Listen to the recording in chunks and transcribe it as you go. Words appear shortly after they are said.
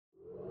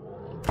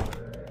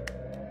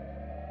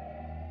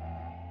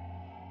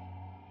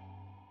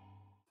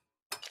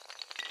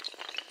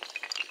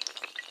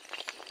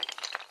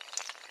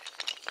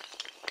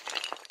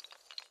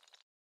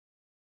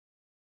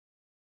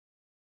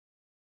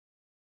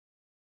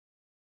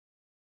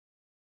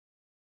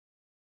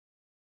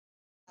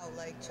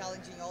Like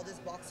challenging all these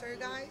boxer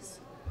guys.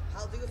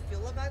 How do you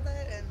feel about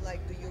that? And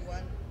like, do you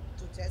want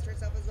to test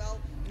yourself as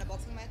well in a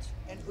boxing match?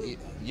 And who?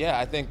 Yeah,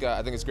 I think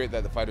it's great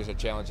that the fighters are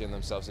challenging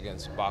themselves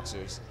against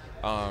boxers.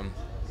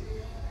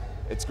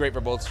 It's great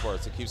for both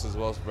sports. It keeps us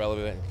both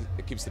relevant.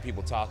 It keeps the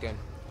people talking.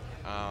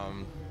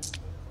 Um,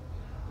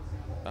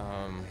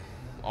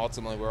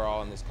 Ultimately, we're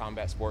all in this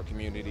combat sport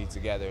community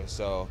together.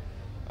 So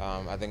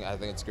I think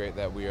it's great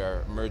that we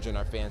are merging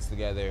our fans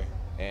together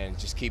and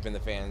just keeping the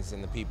fans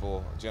and the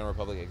people, general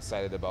public,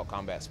 excited about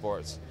combat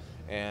sports.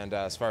 And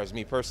as far as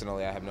me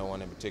personally, I have no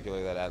one in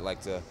particular that I'd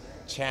like to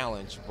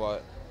challenge,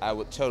 but I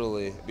would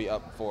totally be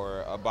up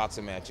for a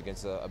boxing match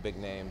against a big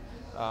name.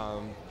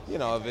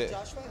 If it,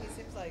 Joshua, he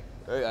seems like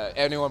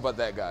anyone but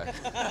that guy.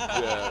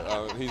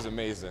 Yeah, he's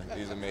amazing.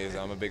 He's amazing.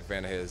 I'm a big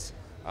fan of his.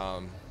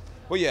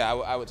 Well, yeah,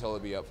 I would totally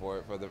be up for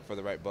it for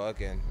the right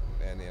buck and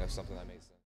something that makes sense.